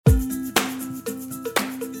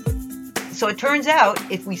So it turns out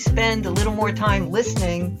if we spend a little more time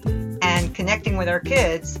listening and connecting with our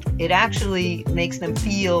kids, it actually makes them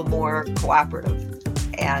feel more cooperative,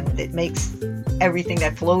 and it makes everything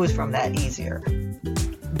that flows from that easier.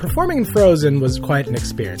 Performing in Frozen was quite an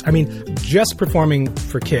experience. I mean, just performing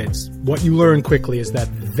for kids, what you learn quickly is that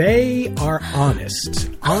they are honest.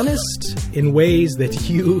 Honest in ways that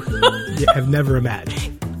you have never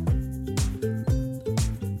imagined.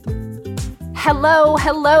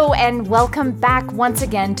 Hello, and welcome back once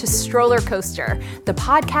again to Stroller Coaster, the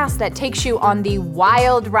podcast that takes you on the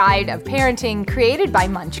wild ride of parenting created by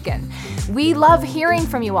Munchkin. We love hearing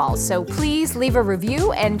from you all, so please leave a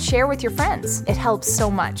review and share with your friends. It helps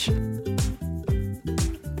so much.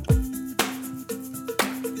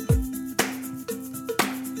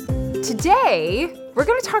 Today, we're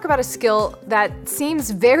going to talk about a skill that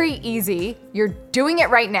seems very easy. You're doing it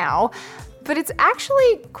right now. But it's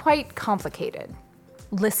actually quite complicated.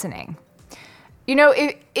 Listening. You know,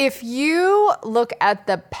 if you look at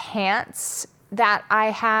the pants that I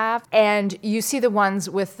have and you see the ones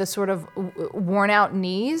with the sort of worn out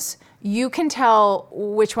knees, you can tell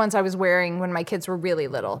which ones I was wearing when my kids were really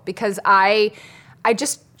little, because I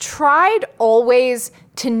just tried always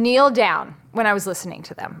to kneel down when I was listening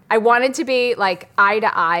to them. I wanted to be like eye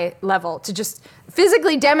to eye level, to just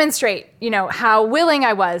physically demonstrate, how willing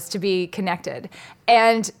I was to be connected.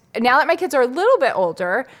 And now that my kids are a little bit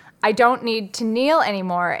older, I don't need to kneel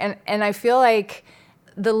anymore. And I feel like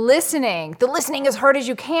the listening as hard as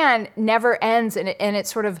you can never ends, and it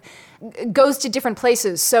sort of goes to different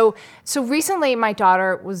places. So recently my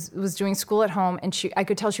daughter was doing school at home, and I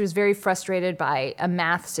could tell she was very frustrated by a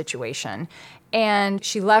math situation. And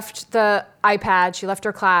she left the iPad, she left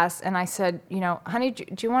her class, and I said, honey, do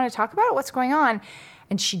you want to talk about it? What's going on?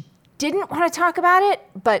 And she didn't want to talk about it,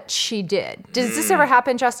 but she did. Does this ever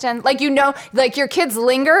happen, Justin? Like your kids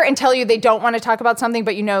linger and tell you they don't want to talk about something,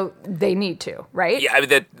 but they need to, right? Yeah, I mean,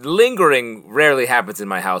 the lingering rarely happens in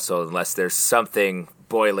my household unless there's something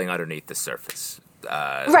boiling underneath the surface.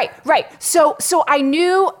 Right. So I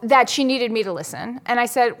knew that she needed me to listen. And I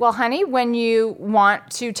said, well, honey, when you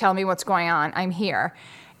want to tell me what's going on, I'm here.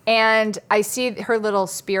 And I see her little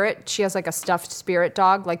spirit. She has like a stuffed spirit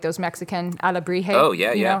dog, like those Mexican Alebrije. Oh,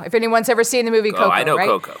 yeah, yeah. If anyone's ever seen the movie Coco, I know, right?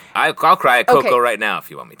 Coco. I'll cry at Coco right now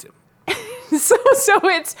if you want me to.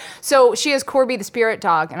 So she has Corby the spirit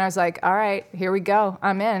dog, and I was like, all right, here we go.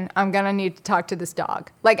 I'm in. I'm gonna need to talk to this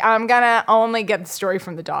dog. Like, I'm gonna only get the story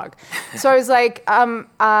from the dog. So I was like,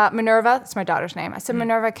 Minerva, that's my daughter's name. I said,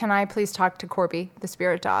 Minerva, can I please talk to Corby the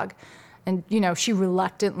spirit dog? And she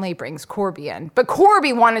reluctantly brings Corby in, but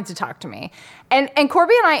Corby wanted to talk to me, and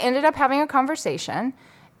Corby and I ended up having a conversation,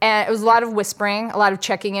 and it was a lot of whispering, a lot of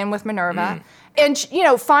checking in with Minerva. And,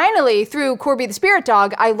 finally, through Corby the spirit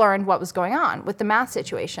dog, I learned what was going on with the math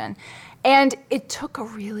situation. And it took a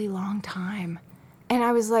really long time. And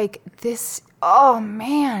I was like, oh,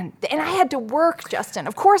 man. And I had to work, Justin.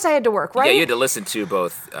 Of course I had to work, right? Yeah, you had to listen to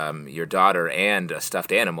both your daughter and a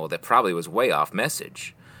stuffed animal that probably was way off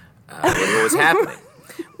message when what was happening.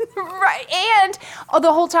 Right. And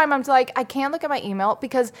the whole time I'm like, I can't look at my email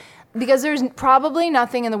because there's probably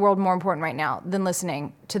nothing in the world more important right now than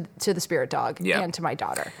listening to the spirit dog and to my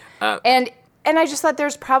daughter. And I just thought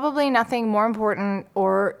there's probably nothing more important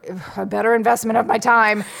or a better investment of my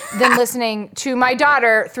time than listening to my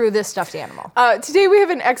daughter through this stuffed animal. Today we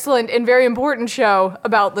have an excellent and very important show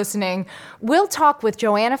about listening. We'll talk with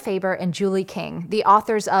Joanna Faber and Julie King, the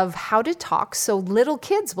authors of How to Talk So Little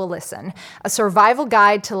Kids Will Listen, a survival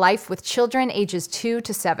guide to life with children ages 2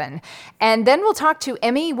 to 7. And then we'll talk to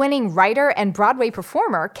Emmy-winning writer and Broadway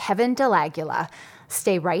performer Kevin DeLagula.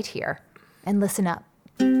 Stay right here and listen up.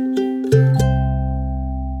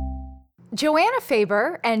 Joanna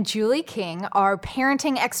Faber and Julie King are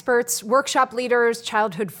parenting experts, workshop leaders,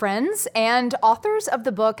 childhood friends, and authors of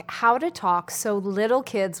the book How to Talk So Little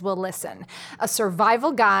Kids Will Listen, a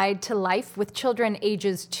survival guide to life with children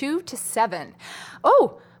ages 2 to 7.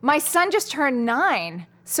 Oh, my son just turned 9.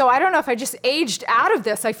 So I don't know if I just aged out of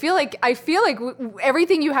this. I feel like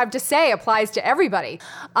everything you have to say applies to everybody.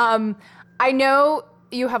 I know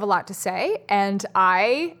you have a lot to say, and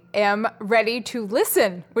I am ready to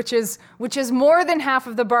listen, which is more than half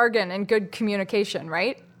of the bargain in good communication,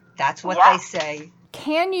 right? That's what they say.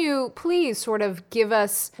 Can you please sort of give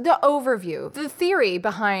us the overview, the theory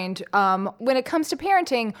behind when it comes to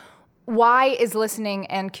parenting, why is listening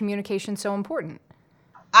and communication so important?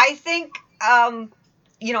 I think, when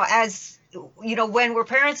we're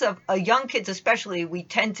parents of young kids especially, we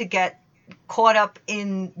tend to get caught up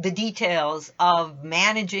in the details of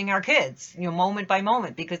managing our kids, moment by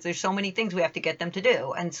moment, because there's so many things we have to get them to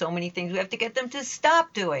do and so many things we have to get them to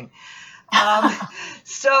stop doing. Um,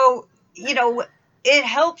 so, it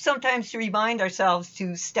helps sometimes to remind ourselves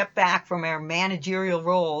to step back from our managerial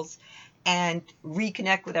roles and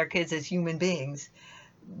reconnect with our kids as human beings.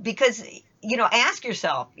 Because, ask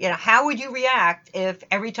yourself, how would you react if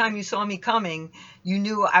every time you saw me coming, you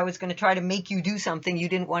knew I was going to try to make you do something you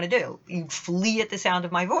didn't want to do? You'd flee at the sound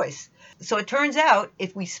of my voice. So it turns out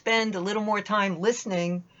if we spend a little more time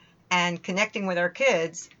listening and connecting with our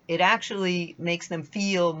kids, it actually makes them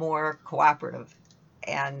feel more cooperative,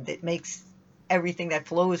 and it makes everything that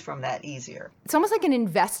flows from that easier. It's almost like an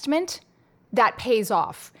investment that pays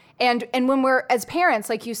off. And when we're, as parents,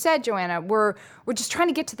 like you said, Joanna, we're just trying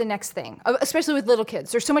to get to the next thing, especially with little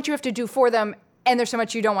kids. There's so much you have to do for them, and there's so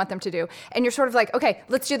much you don't want them to do. And you're sort of like, okay,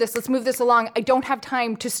 let's do this. Let's move this along. I don't have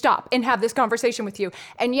time to stop and have this conversation with you.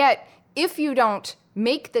 And yet, if you don't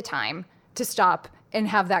make the time to stop and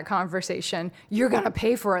have that conversation, you're going to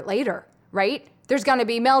pay for it later, right? There's going to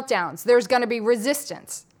be meltdowns. There's going to be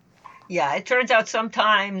resistance. Yeah, it turns out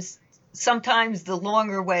sometimes the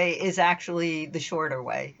longer way is actually the shorter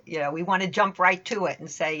way. We want to jump right to it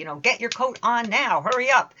and say, get your coat on now, hurry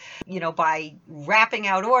up. By wrapping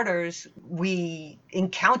out orders, we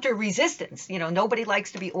encounter resistance. Nobody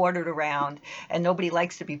likes to be ordered around, and nobody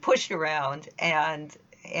likes to be pushed around. And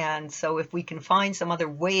so if we can find some other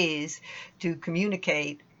ways to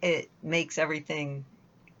communicate, it makes everything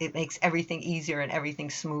easier and everything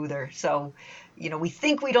smoother. So, we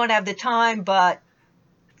think we don't have the time, but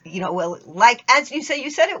well, like as you say, you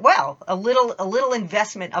said it well. A little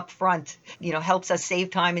investment up front, helps us save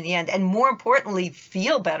time in the end, and more importantly,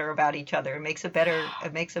 feel better about each other. It makes a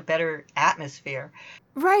better atmosphere.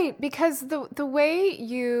 Right, because the way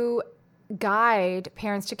you guide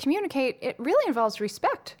parents to communicate, it really involves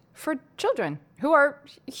respect for children who are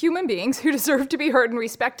human beings who deserve to be heard and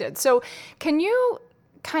respected. So, can you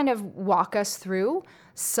kind of walk us through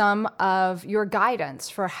some of your guidance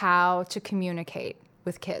for how to communicate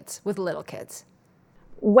with little kids?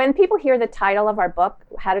 When people hear the title of our book,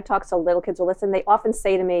 How to Talk So Little Kids Will Listen, they often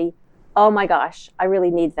say to me, oh my gosh, I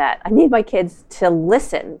really need that. I need my kids to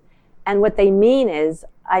listen. And what they mean is,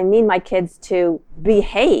 I need my kids to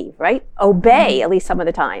behave, right? Obey, at least some of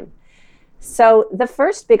the time. So the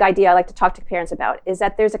first big idea I like to talk to parents about is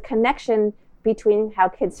that there's a connection between how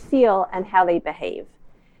kids feel and how they behave.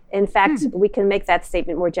 In fact, we can make that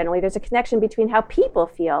statement more generally. There's a connection between how people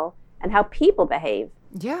feel and how people behave.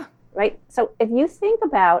 Yeah. Right? So if you think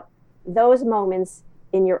about those moments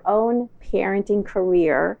in your own parenting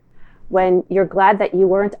career when you're glad that you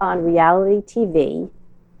weren't on reality TV,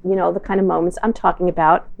 the kind of moments I'm talking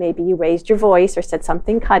about, maybe you raised your voice or said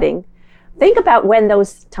something cutting. Think about when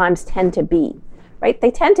those times tend to be, right?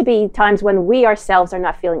 They tend to be times when we ourselves are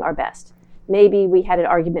not feeling our best. Maybe we had an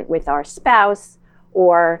argument with our spouse,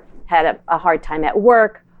 or had a hard time at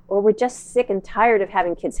work, or we're just sick and tired of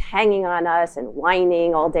having kids hanging on us and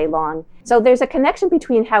whining all day long. So there's a connection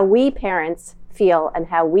between how we parents feel and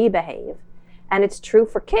how we behave. And it's true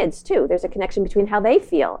for kids too. There's a connection between how they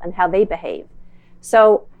feel and how they behave.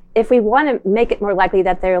 So if we want to make it more likely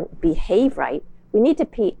that they'll behave right, we need to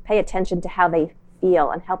pay attention to how they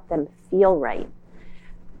feel and help them feel right.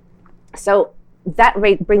 So that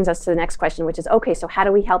brings us to the next question, which is, okay, so how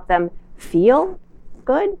do we help them feel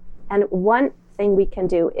good? And one thing we can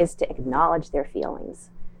do is to acknowledge their feelings,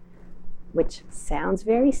 which sounds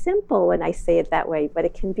very simple when I say it that way, but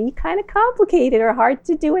it can be kind of complicated or hard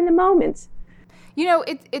to do in the moment.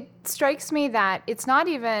 It strikes me that it's not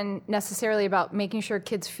even necessarily about making sure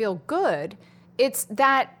kids feel good. It's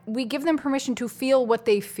that we give them permission to feel what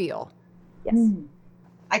they feel. Yes.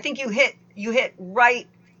 I think you hit right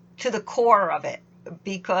to the core of it,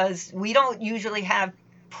 because we don't usually have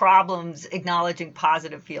problems acknowledging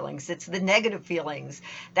positive feelings. It's the negative feelings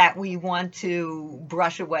that we want to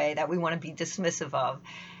brush away, that we want to be dismissive of.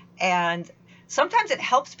 And sometimes it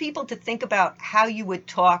helps people to think about how you would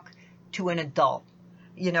talk to an adult.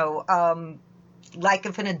 Like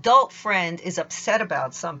if an adult friend is upset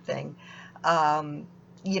about something,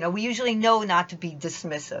 we usually know not to be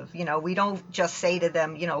dismissive. We don't just say to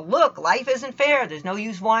them, look, life isn't fair. There's no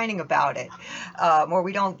use whining about it. Or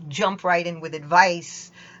we don't jump right in with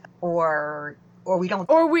advice, or we don't.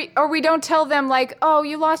 Or we don't tell them like, oh,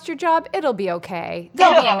 you lost your job. It'll be okay.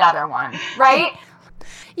 There'll be another one, right?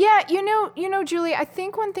 Yeah, Julie, I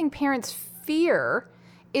think one thing parents fear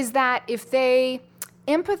is that if they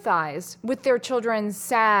empathize with their children's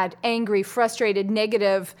sad, angry, frustrated,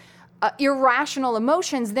 negative, irrational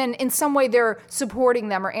emotions, then in some way they're supporting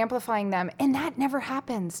them or amplifying them, and that never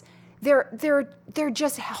happens. They're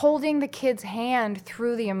just holding the kid's hand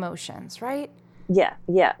through the emotions, right? Yeah.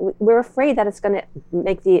 We're afraid that it's going to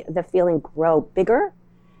make the feeling grow bigger,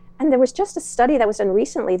 And there was just a study that was done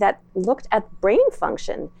recently that looked at brain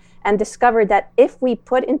function and discovered that if we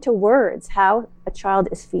put into words how a child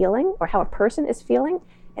is feeling or how a person is feeling,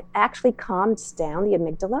 it actually calms down the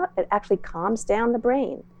amygdala. It actually calms down the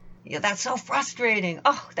brain. Yeah, that's so frustrating.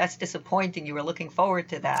 Oh, that's disappointing. You were looking forward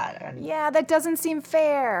to that. And Yeah, that doesn't seem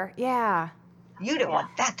fair. Yeah. you didn't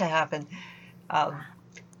want that to happen.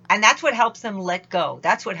 And that's what helps them let go.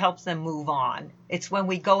 That's what helps them move on. It's when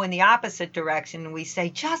we go in the opposite direction and we say,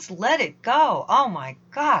 just let it go. Oh my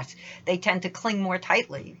gosh. They tend to cling more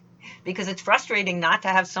tightly because it's frustrating not to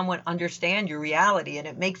have someone understand your reality, and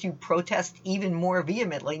it makes you protest even more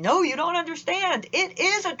vehemently. No, you don't understand. It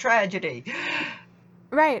is a tragedy.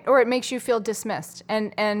 Right, or it makes you feel dismissed.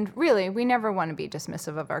 And really, we never want to be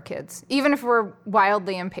dismissive of our kids, even if we're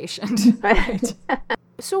wildly impatient. Right.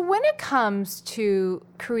 So when it comes to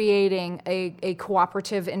creating a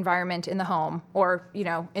cooperative environment in the home or,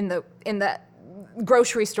 in the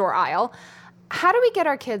grocery store aisle, how do we get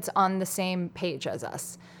our kids on the same page as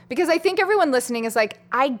us? Because I think everyone listening is like,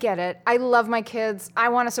 I get it. I love my kids. I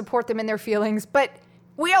want to support them in their feelings, but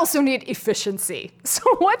we also need efficiency. So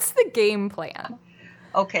what's the game plan?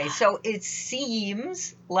 Okay, so it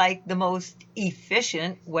seems like the most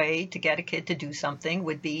efficient way to get a kid to do something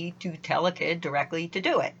would be to tell a kid directly to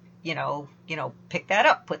do it. Pick that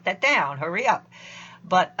up, put that down, hurry up.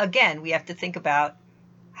 But again, we have to think about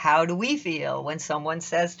how do we feel when someone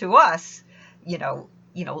says to us,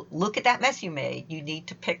 look at that mess you made. You need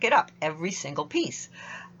to pick it up, every single piece.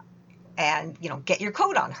 And, get your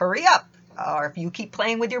coat on, hurry up. Or if you keep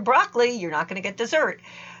playing with your broccoli, you're not going to get dessert.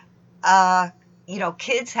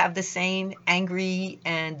 Kids have the same angry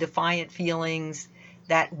and defiant feelings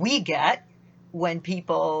that we get when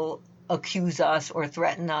people accuse us or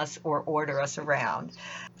threaten us or order us around.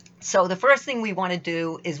 So the first thing we want to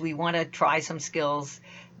do is we want to try some skills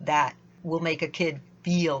that will make a kid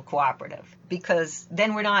feel cooperative, because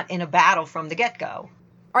then we're not in a battle from the get-go. All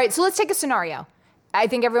right, so let's take a scenario. I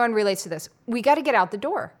think everyone relates to this. We got to get out the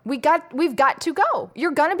door. We've got to go.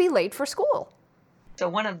 You're going to be late for school. So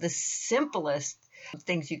one of the simplest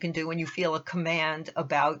things you can do when you feel a command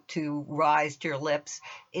about to rise to your lips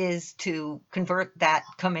is to convert that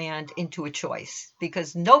command into a choice,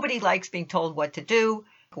 because nobody likes being told what to do.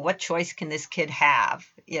 What choice can this kid have?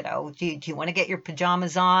 Do you want to get your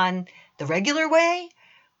pajamas on the regular way?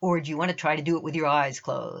 Or do you want to try to do it with your eyes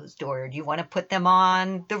closed? Or do you want to put them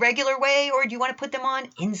on the regular way? Or do you want to put them on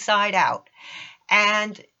inside out?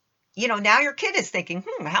 And now your kid is thinking,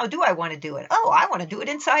 how do I want to do it? Oh, I want to do it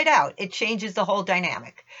inside out. It changes the whole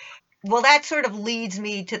dynamic. Well, that sort of leads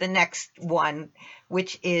me to the next one,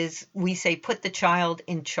 which is we say, put the child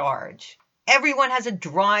in charge. Everyone has a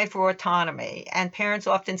drive for autonomy, and parents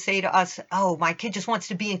often say to us, oh, my kid just wants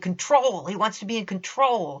to be in control. He wants to be in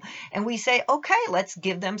control. And we say, okay, let's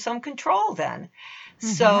give them some control then. Mm-hmm.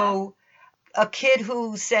 So a kid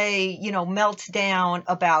who, say, melts down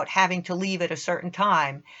about having to leave at a certain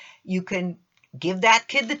time, you can give that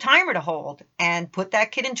kid the timer to hold and put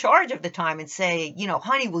that kid in charge of the time and say,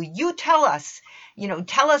 honey, will you tell us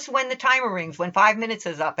when the timer rings, when 5 minutes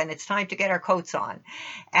is up and it's time to get our coats on.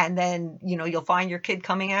 And then, you'll find your kid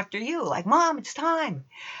coming after you like, Mom, it's time.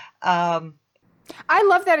 I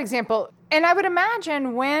love that example. And I would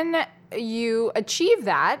imagine when you achieve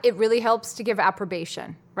that, it really helps to give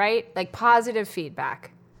approbation, right? Like positive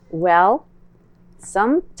feedback. Well,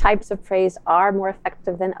 some types of praise are more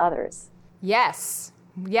effective than others. Yes.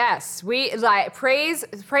 We like praise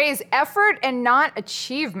effort and not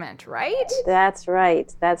achievement, right? That's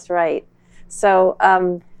right. So,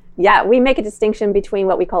 we make a distinction between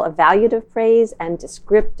what we call evaluative praise and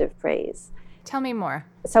descriptive praise. Tell me more.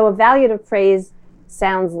 So evaluative praise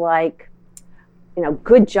sounds like,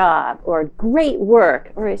 good job, or great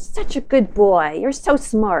work, or such a good boy, you're so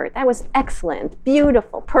smart, that was excellent,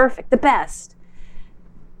 beautiful, perfect, the best.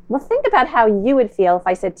 Well, think about how you would feel if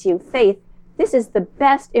I said to you, Faith, this is the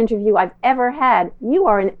best interview I've ever had. You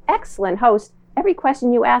are an excellent host. Every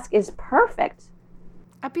question you ask is perfect.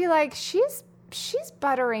 I'd be like, she's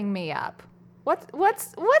buttering me up.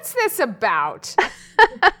 What's this about?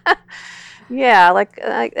 Yeah,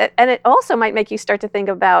 and it also might make you start to think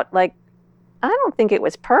about, I don't think it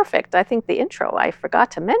was perfect. I think the intro, I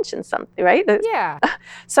forgot to mention something, right? Yeah.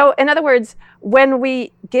 So in other words, when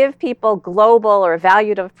we give people global or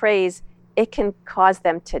evaluative praise, it can cause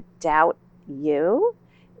them to doubt you.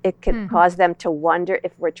 It can cause them to wonder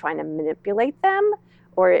if we're trying to manipulate them,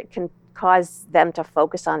 or it can cause them to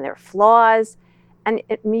focus on their flaws. And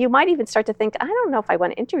you might even start to think, I don't know if I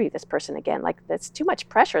want to interview this person again. That's too much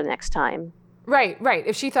pressure next time. Right.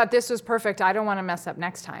 If she thought this was perfect, I don't want to mess up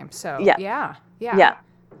next time. So, yeah.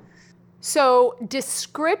 So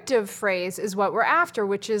descriptive phrase is what we're after,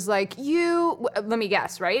 which is like, let me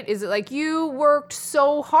guess, right? Is it like, you worked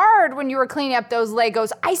so hard when you were cleaning up those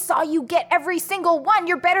Legos. I saw you get every single one.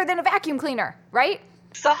 You're better than a vacuum cleaner, right?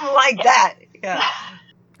 Something like that. Yeah.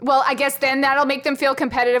 Well, I guess then that'll make them feel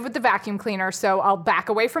competitive with the vacuum cleaner. So I'll back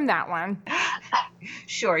away from that one.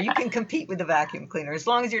 Sure, you can compete with the vacuum cleaner as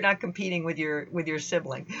long as you're not competing with your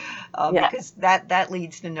sibling, because that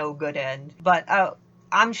leads to no good end. But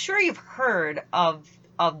I'm sure you've heard of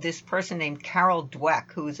this person named Carol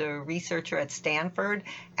Dweck, who's a researcher at Stanford,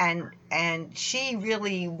 and she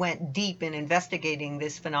really went deep in investigating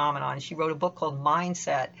this phenomenon. She wrote a book called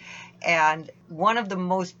Mindset, and one of the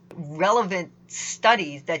most relevant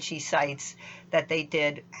studies that she cites that they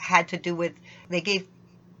did had to do with, they gave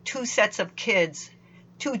two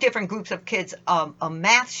different groups of kids a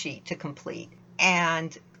math sheet to complete.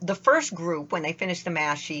 And the first group, when they finished the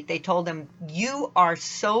math sheet, they told them, you are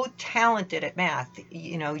so talented at math.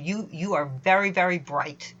 You are very, very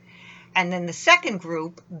bright. And then the second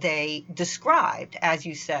group, they described, as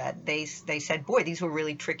you said, they said, boy, these were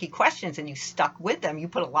really tricky questions, and you stuck with them. You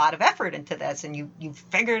put a lot of effort into this, and you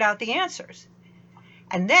figured out the answers.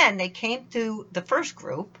 And then they came to the first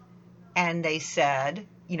group, and they said,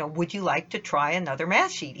 would you like to try another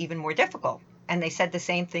math sheet, even more difficult? And they said the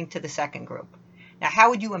same thing to the second group. Now, how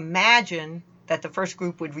would you imagine that the first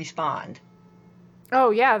group would respond?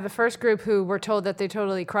 Oh, yeah. The first group who were told that they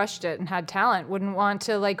totally crushed it and had talent wouldn't want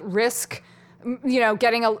to risk,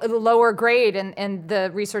 getting a lower grade in the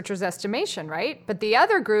researcher's estimation, right? But the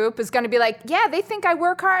other group is going to be like, yeah, they think I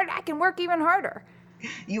work hard. I can work even harder.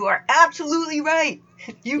 You are absolutely right.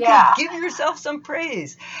 You can give yourself some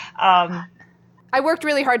praise. I worked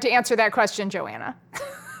really hard to answer that question, Joanna.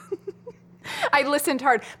 I listened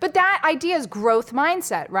hard. But that idea is growth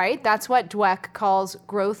mindset, right? That's what Dweck calls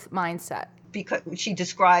growth mindset. Because she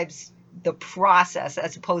describes the process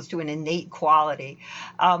as opposed to an innate quality.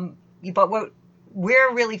 But what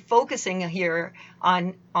we're really focusing here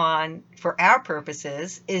on for our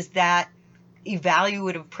purposes is that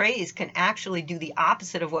evaluative praise can actually do the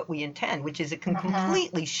opposite of what we intend, which is it can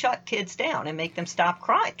completely shut kids down and make them stop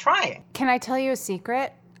trying. Can I tell you a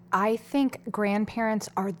secret? I think grandparents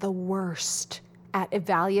are the worst at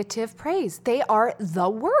evaluative praise. They are the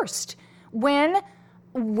worst. When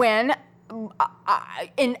an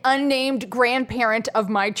unnamed grandparent of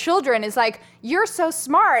my children is like, you're so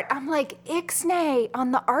smart, I'm like, ixnay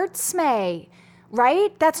on the artsmay,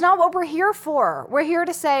 right? That's not what we're here for. We're here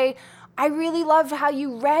to say, I really love how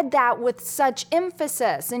you read that with such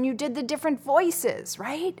emphasis and you did the different voices,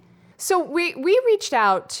 right? So we reached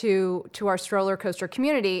out to our stroller coaster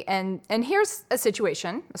community, and here's a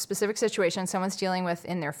specific situation someone's dealing with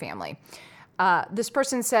in their family. This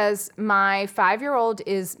person says, my 5-year-old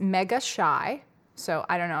is mega shy. So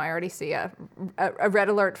I don't know, I already see a red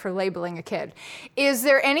alert for labeling a kid. Is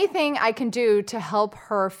there anything I can do to help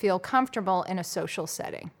her feel comfortable in a social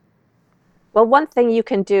setting? Well, one thing you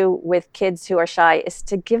can do with kids who are shy is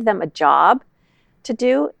to give them a job to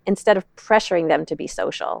do instead of pressuring them to be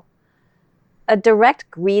social. A direct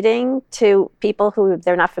greeting to people who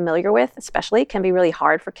they're not familiar with, especially, can be really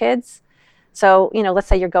hard for kids. So, let's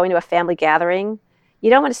say you're going to a family gathering. You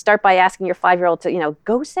don't want to start by asking your 5-year-old to,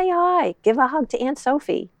 go say hi, give a hug to Aunt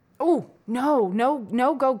Sophie. Oh,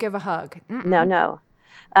 no, go give a hug. Mm-mm. No.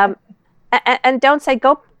 And don't say,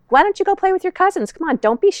 why don't you go play with your cousins? Come on,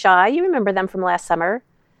 don't be shy. You remember them from last summer.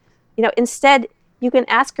 Instead, you can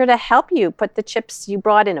ask her to help you put the chips you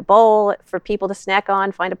brought in a bowl for people to snack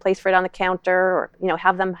on, find a place for it on the counter, or,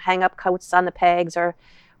 have them hang up coats on the pegs, or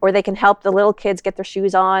they can help the little kids get their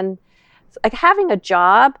shoes on. Like having a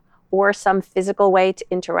job or some physical way to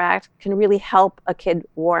interact can really help a kid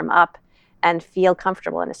warm up and feel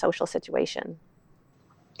comfortable in a social situation.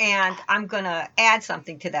 And I'm going to add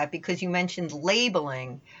something to that because you mentioned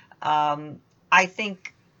labeling. I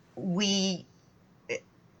think we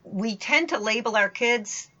tend to label our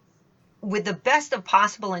kids with the best of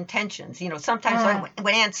possible intentions. Sometimes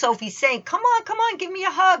when Aunt Sophie's saying, come on, give me a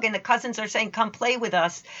hug, and the cousins are saying, come play with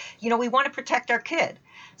us, we want to protect our kid.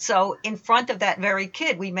 So in front of that very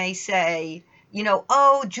kid, we may say,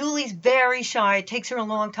 oh, Julie's very shy. It takes her a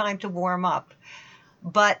long time to warm up.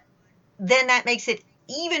 But then that makes it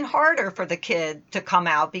even harder for the kid to come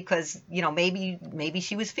out because, maybe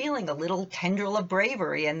she was feeling a little tendril of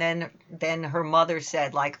bravery. And then her mother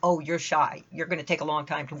said, like, oh, you're shy. You're going to take a long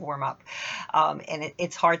time to warm up. And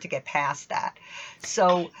it's hard to get past that.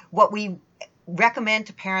 So what we recommend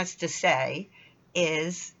to parents to say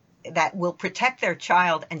is that will protect their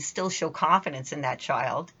child and still show confidence in that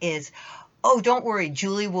child is, oh, don't worry,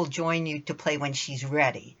 Julie will join you to play when she's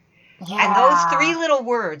ready. And those 3 little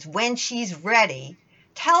words, when she's ready,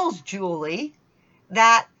 tells Julie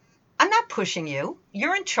that I'm not pushing you.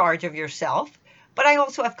 You're in charge of yourself, but I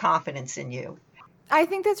also have confidence in you. I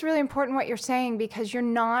think that's really important what you're saying, because you're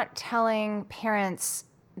not telling parents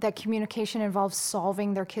that communication involves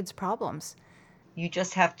solving their kids' problems. You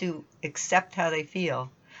just have to accept how they feel.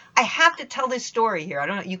 I have to tell this story here. I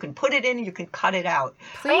don't know. You can put it in, you can cut it out.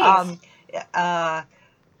 Please.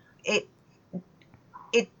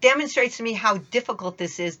 It demonstrates to me how difficult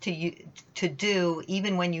this is to do,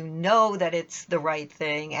 even when you know that it's the right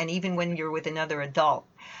thing, and even when you're with another adult.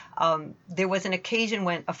 There was an occasion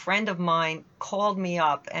when a friend of mine called me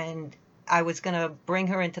up, and I was going to bring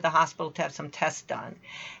her into the hospital to have some tests done.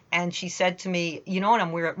 And she said to me, you know what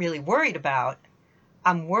I'm really worried about?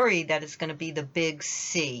 I'm worried that it's going to be the big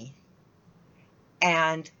C.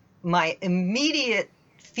 And my immediate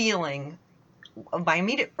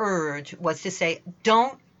urge was to say,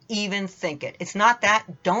 don't even think it. It's not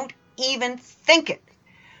that. Don't even think it.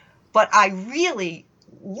 But I really,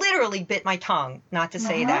 literally bit my tongue not to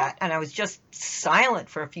say that. And I was just silent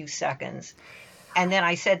for a few seconds. And then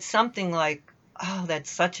I said something like, oh, that's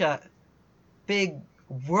such a big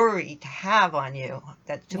worry to have on you,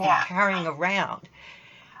 that to be carrying around.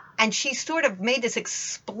 And she sort of made this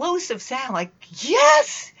explosive sound like,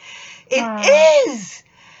 yes, it is.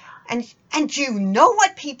 And you know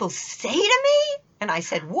what people say to me? And I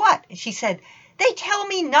said, what? And she said, they tell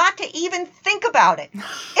me not to even think about it.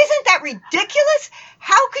 Isn't that ridiculous?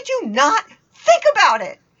 How could you not think about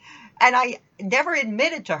it? And I never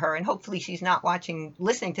admitted to her, and hopefully she's not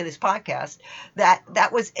listening to this podcast,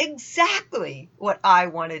 that was exactly what I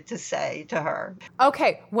wanted to say to her.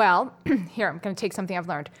 Okay, well, here, I'm going to take something I've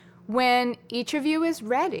learned. When each of you is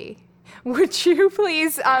ready, would you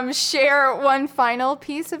please share one final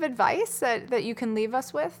piece of advice that you can leave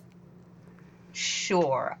us with?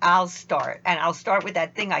 Sure, I'll start. And I'll start with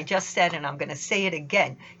that thing I just said, and I'm going to say it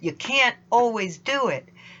again. You can't always do it.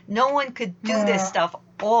 No one could do this stuff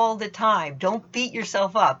all the time. Don't beat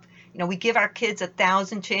yourself up. You know, we give our kids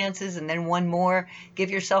 1,000 chances and then one more. Give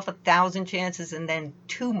yourself 1,000 chances and then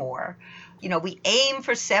 2 more. You know, we aim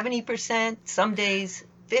for 70%. Some days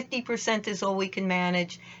 50% is all we can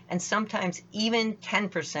manage. And sometimes even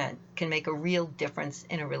 10% can make a real difference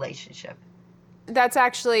in a relationship. That's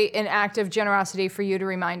actually an act of generosity for you to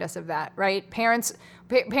remind us of that, right? Parents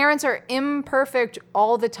are imperfect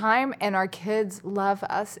all the time, and our kids love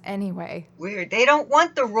us anyway. Weird. They don't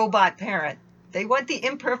want the robot parent. They want the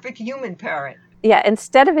imperfect human parent. Yeah,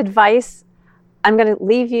 instead of advice, I'm going to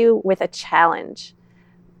leave you with a challenge.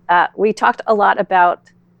 We talked a lot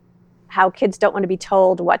about how kids don't want to be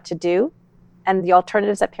told what to do and the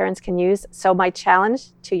alternatives that parents can use. So my challenge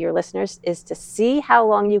to your listeners is to see how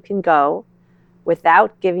long you can go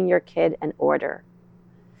without giving your kid an order.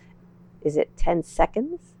 Is it 10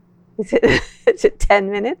 seconds? Is it 10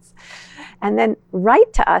 minutes? And then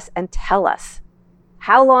write to us and tell us,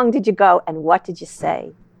 how long did you go and what did you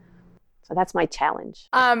say? So that's my challenge.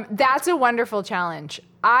 That's a wonderful challenge.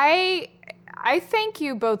 I thank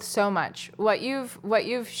you both so much. What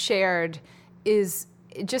you've shared is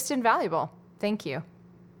just invaluable. Thank you.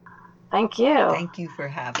 Thank you. Thank you for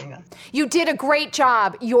having us. You did a great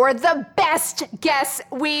job. You're the best guest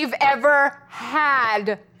we've ever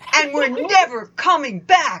had. And we're never coming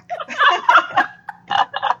back.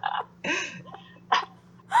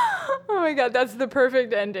 Oh my God, that's the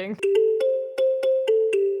perfect ending.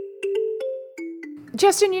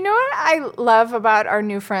 Justin, you know what I love about our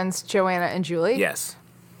new friends, Joanna and Julie? Yes.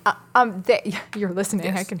 You're listening.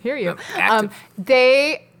 Yes. I can hear you. Active.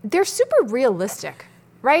 They're super realistic,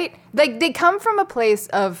 right? Like they come from a place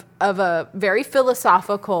of a very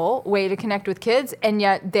philosophical way to connect with kids, and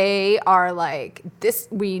yet they are like, this.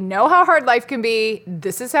 We know how hard life can be.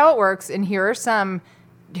 This is how it works, and here are some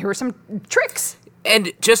tricks.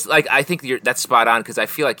 And just like, I think that's spot on, because I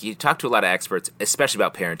feel like you talk to a lot of experts, especially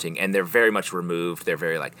about parenting, and they're very much removed. They're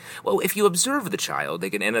very like, well, if you observe the child,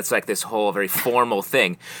 they can, and it's like this whole very formal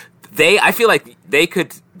thing. I feel like they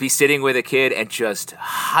could be sitting with a kid and just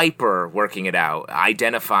hyper working it out,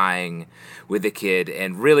 identifying with the kid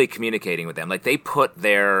and really communicating with them. Like they put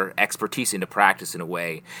their expertise into practice in a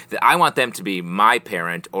way that I want them to be my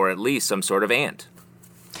parent, or at least some sort of aunt.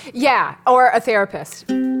 Yeah, or a therapist.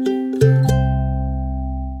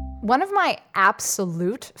 One of my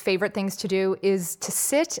absolute favorite things to do is to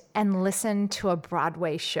sit and listen to a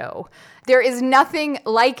Broadway show. There is nothing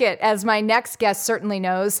like it, as my next guest certainly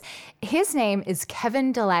knows. His name is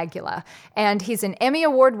Kevin DeLaguila, and he's an Emmy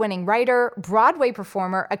Award-winning writer, Broadway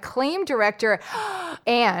performer, acclaimed director,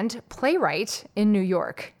 and playwright in New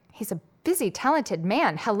York. He's a busy, talented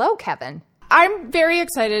man. Hello, Kevin. I'm very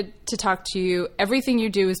excited to talk to you. Everything you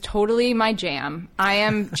do is totally my jam. I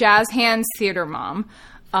am Jazz Hands theater mom.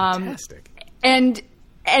 Fantastic. And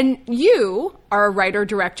you are a writer,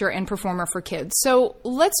 director, and performer for kids. So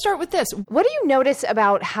let's start with this. What do you notice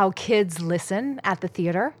about how kids listen at the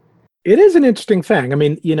theater? It is an interesting thing. I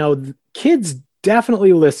mean, kids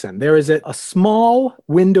definitely listen. There is a small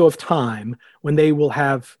window of time when they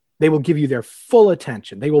will give you their full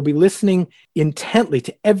attention. They will be listening intently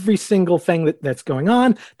to every single thing that's going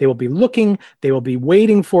on. They will be looking, they will be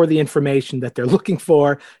waiting for the information that they're looking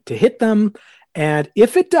for to hit them. And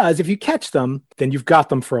if you catch them, then you've got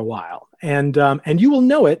them for a while. And you will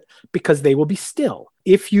know it because they will be still.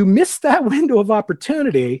 If you miss that window of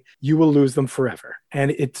opportunity, you will lose them forever. And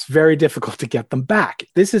it's very difficult to get them back.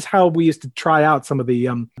 This is how we used to try out some of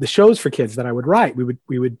the shows for kids that I would write. We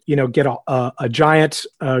would get a giant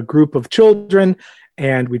group of children,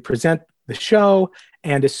 and we'd present the show.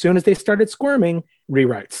 And as soon as they started squirming,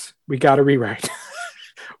 rewrites. We got to rewrite.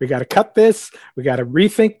 We got to cut this. We got to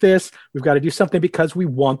rethink this. We've got to do something because we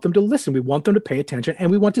want them to listen. We want them to pay attention, and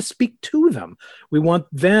we want to speak to them. We want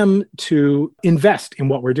them to invest in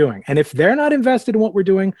what we're doing. And if they're not invested in what we're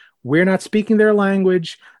doing, we're not speaking their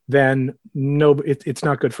language, then no, it's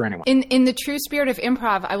not good for anyone. In the true spirit of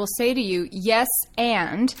improv, I will say to you, yes,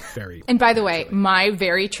 and by the way, my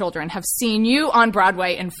very children have seen you on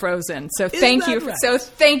Broadway in Frozen. So thank you. Right? So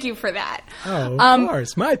thank you for that. Oh, of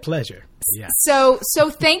course. My pleasure. Yes. So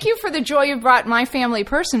thank you for the joy you brought my family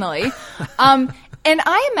personally. And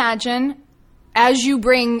I imagine as you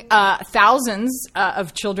bring thousands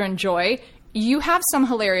of children joy, you have some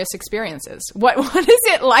hilarious experiences. What is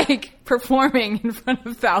it like performing in front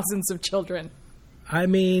of thousands of children? I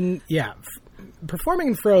mean, yeah, performing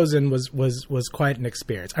in Frozen was quite an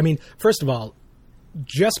experience. I mean, first of all,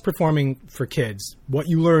 just performing for kids, what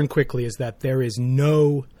you learn quickly is that there is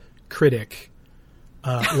no critic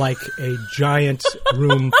like a giant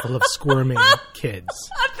room full of squirming kids.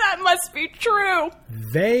 That must be true.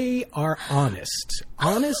 They are honest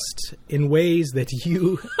in ways that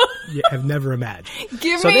you have never imagined.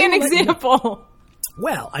 Give me an example.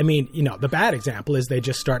 Well, I mean, the bad example is they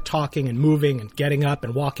just start talking and moving and getting up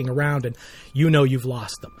and walking around, and you've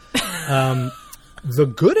lost them. The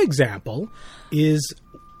good example is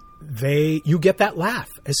you get that laugh.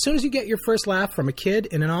 As soon as you get your first laugh from a kid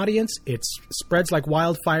in an audience, it spreads like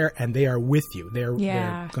wildfire, and they are with you. They're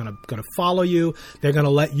gonna follow you. They're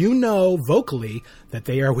gonna let you know vocally that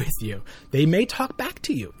they are with you. They may talk back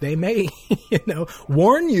to you. They may,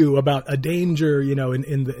 warn you about a danger.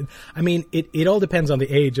 I mean, it all depends on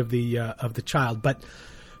the age of the child, but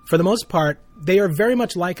for the most part, they are very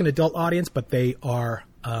much like an adult audience, but they are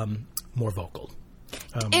more vocal.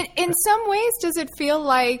 In some ways, does it feel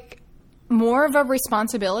like more of a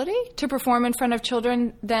responsibility to perform in front of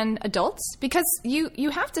children than adults? Because you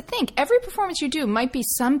have to think every performance you do might be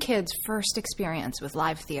some kid's first experience with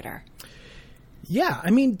live theater. Yeah,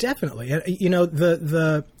 I mean, definitely.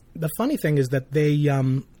 The funny thing is that they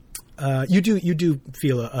you do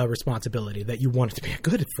feel a responsibility that you want it to be a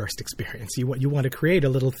good first experience. You want to create a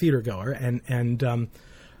little theater goer, and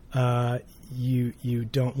you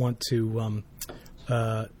don't want to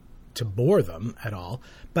bore them at all.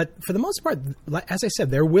 But for the most part, as I said,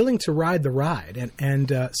 they're willing to ride the ride.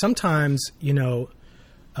 And sometimes,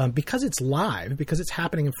 because it's live, because it's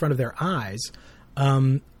happening in front of their eyes,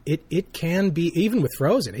 it can be, even with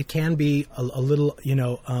Frozen, it can be a little,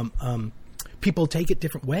 people take it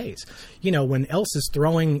different ways. When Elsa's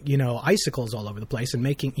throwing, icicles all over the place and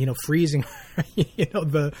making, freezing,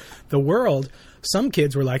 the world, some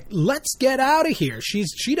kids were like, let's get out of here.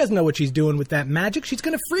 She doesn't know what she's doing with that magic. She's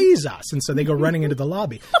going to freeze us. And so they go running into the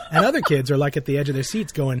lobby. And other kids are like at the edge of their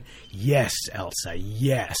seats going, yes, Elsa,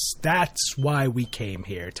 yes. That's why we came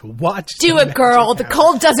here, to watch. Do it, girl. The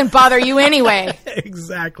cold doesn't bother you anyway.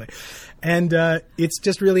 Exactly. And it's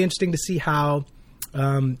just really interesting to see how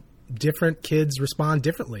different kids respond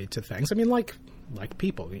differently to things. I mean, like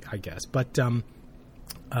people, I guess. But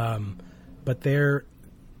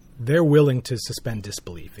they're willing to suspend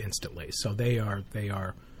disbelief instantly. So they're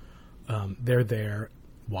there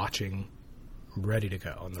watching, ready to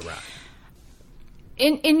go on the ride.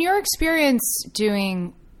 In your experience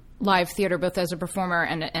doing live theater, both as a performer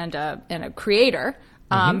and a creator,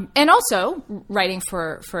 and also writing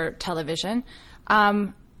for television,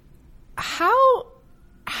 how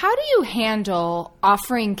do you handle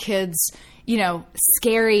offering kids,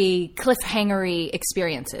 scary, cliffhangery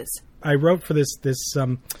experiences? I wrote for this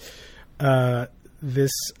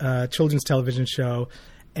children's television show,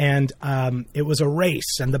 And it was a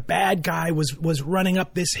race, and the bad guy was running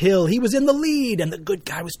up this hill. He was in the lead, and the good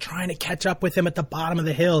guy was trying to catch up with him at the bottom of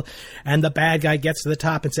the hill. And the bad guy gets to the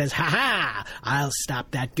top and says, "Ha-ha, I'll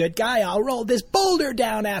stop that good guy. I'll roll this boulder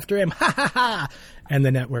down after him. Ha-ha-ha." And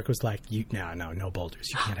the network was like, no boulders.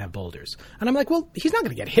 You can't have boulders. And I'm like, well, he's not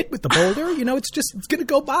going to get hit with the boulder. It's going to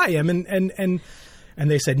go by him. And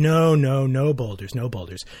they said, no boulders, no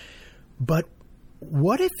boulders. But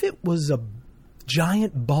what if it was a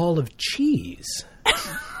giant ball of cheese?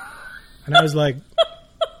 And I was like,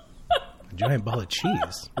 a giant ball of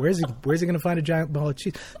cheese? Where's he going to find a giant ball of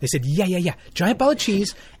cheese? They said, yeah, giant ball of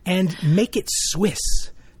cheese, and make it Swiss.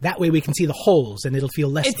 That way we can see the holes and it'll feel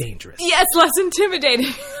less dangerous. Yeah, it's less intimidating.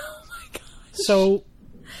 Oh my gosh. So,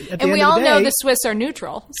 and we all know the Swiss are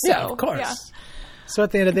neutral. So, yeah, of course. Yeah. So at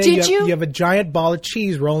the end of the day, you have a giant ball of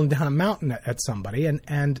cheese rolling down a mountain at somebody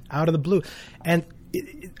and out of the blue. And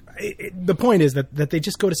the point is that they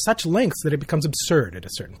just go to such lengths that it becomes absurd at a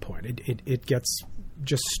certain point. It gets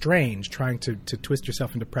just strange trying to twist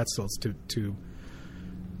yourself into pretzels to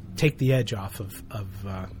take the edge off of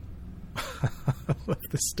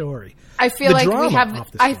the story. I feel like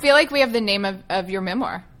we have the name of your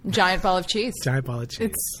memoir, Giant Ball of Cheese. Giant Ball of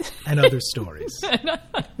Cheese. And other stories.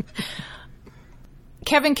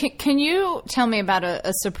 Kevin, can you tell me about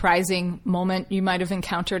a surprising moment you might have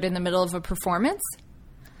encountered in the middle of a performance?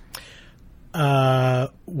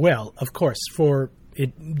 Well, of course,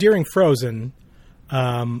 during Frozen,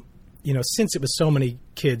 since it was so many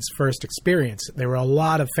kids' first experience, there were a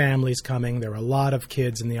lot of families coming. There were a lot of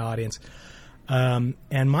kids in the audience. And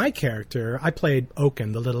my character, I played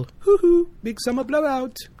Oaken, the little hoo-hoo, big summer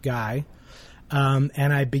blowout guy.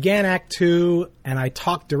 And I began Act 2, and I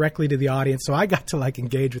talked directly to the audience, so I got to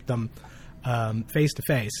engage with them face to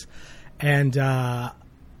face. And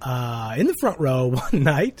in the front row one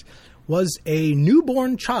night was a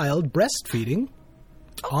newborn child breastfeeding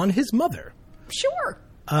on his mother. Sure.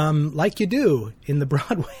 Like you do in the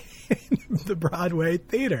Broadway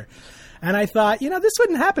theater. And I thought, this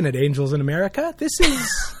wouldn't happen at Angels in America. This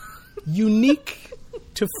is unique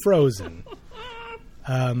to Frozen.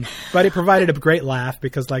 But it provided a great laugh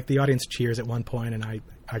because the audience cheers at one point, and I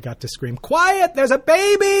got to scream, "Quiet, there's a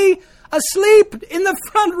baby asleep in the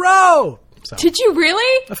front row." So, did you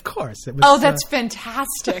really? Of course. It was, oh, that's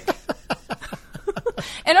fantastic.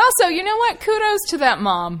 And also, you know what? Kudos to that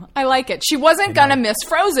mom. I like it. She wasn't going to miss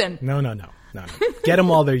Frozen. No. Get them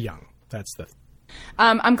while they're young. That's the...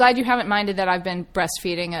 I'm glad you haven't minded that I've been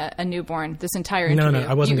breastfeeding a newborn this entire interview. No,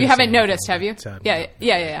 I wasn't. You haven't noticed, have you?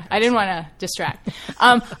 Yeah. I didn't want to distract.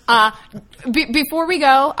 Before we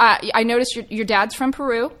go, I noticed your dad's from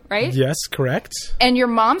Peru, right? Yes, correct. And your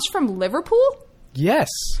mom's from Liverpool? Yes.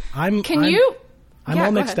 I'm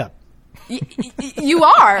all mixed up. You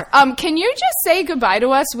are. Can you just say goodbye to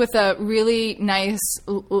us with a really nice,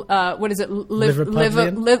 what is it,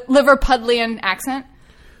 Liverpudlian accent?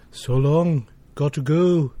 So long. Got to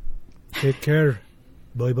go. Take care.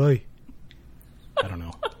 Bye-bye. I don't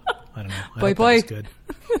know. Bye-bye. That's good.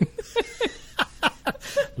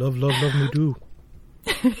 Love me too.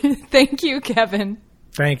 Thank you, Kevin.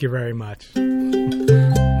 Thank you very much.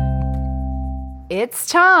 It's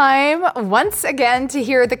time once again to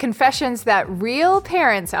hear the confessions that real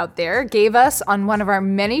parents out there gave us on one of our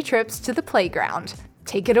many trips to the playground.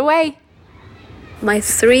 Take it away. My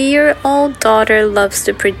 3-year-old daughter loves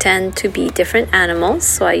to pretend to be different animals,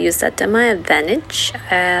 so I use that to my advantage.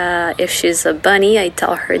 If she's a bunny, I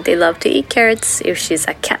tell her they love to eat carrots. If she's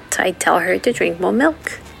a cat, I tell her to drink more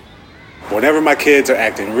milk. Whenever my kids are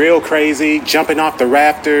acting real crazy, jumping off the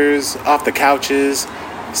rafters, off the couches,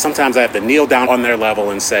 sometimes I have to kneel down on their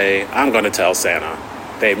level and say, "I'm going to tell Santa."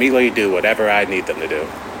 They immediately do whatever I need them to do.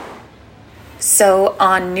 So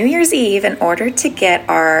on New Year's Eve, in order to get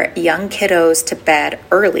our young kiddos to bed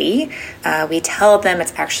early, we tell them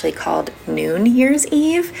it's actually called Noon Year's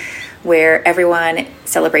Eve, where everyone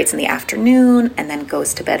celebrates in the afternoon and then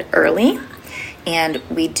goes to bed early. And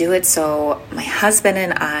we do it so my husband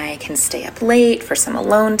and I can stay up late for some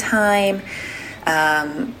alone time,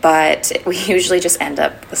 but we usually just end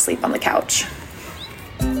up asleep on the couch.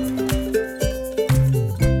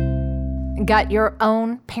 Got your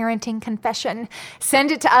own parenting confession? Send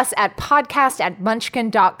it to us at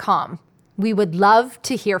podcast@munchkin.com. We would love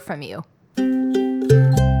to hear from you.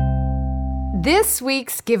 This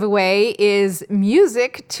week's giveaway is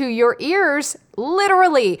music to your ears.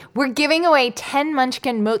 Literally, we're giving away 10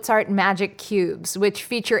 Munchkin Mozart Magic Cubes, which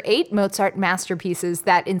feature 8 Mozart masterpieces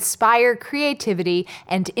that inspire creativity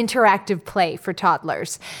and interactive play for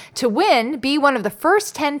toddlers. To win, be one of the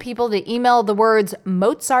first 10 people to email the words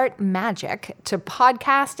Mozart Magic to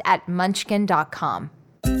podcast@munchkin.com.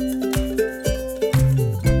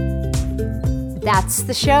 That's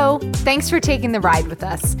the show. Thanks for taking the ride with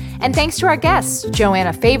us. And thanks to our guests,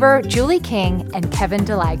 Joanna Faber, Julie King, and Kevin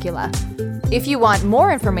DeLagula. If you want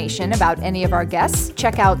more information about any of our guests,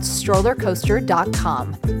 check out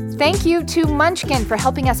strollercoaster.com. Thank you to Munchkin for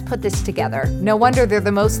helping us put this together. No wonder they're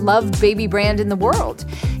the most loved baby brand in the world.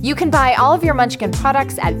 You can buy all of your Munchkin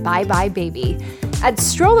products at Bye Bye Baby. At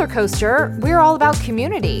Stroller Coaster, we're all about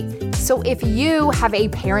community. So if you have a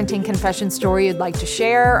parenting confession story you'd like to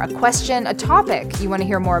share, a question, a topic you want to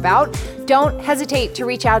hear more about, don't hesitate to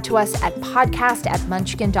reach out to us at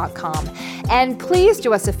podcast@munchkin.com. And please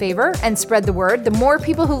do us a favor and spread the word. The more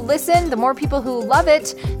people who listen, the more people who love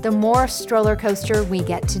it, the more Stroller Coaster we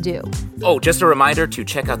get to do. Oh, just a reminder to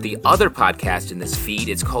check out the other podcast in this feed.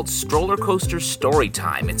 It's called Stroller Coaster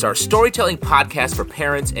Storytime. It's our storytelling podcast for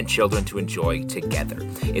parents and children to enjoy together.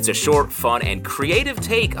 It's a short, fun, and creative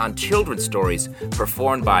take on children's stories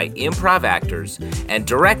performed by improv actors and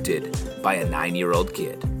directed by a 9-year-old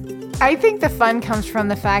kid. I think the fun comes from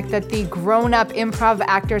the fact that the grown-up improv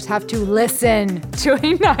actors have to listen to a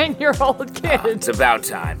 9-year-old kid. It's about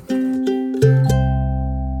time.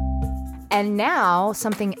 And now,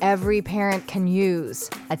 something every parent can use,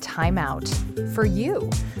 a timeout for you.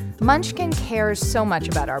 Munchkin cares so much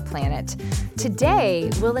about our planet. Today,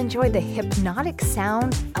 we'll enjoy the hypnotic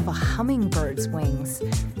sound of a hummingbird's wings.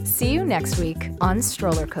 See you next week on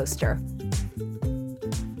Stroller Coaster.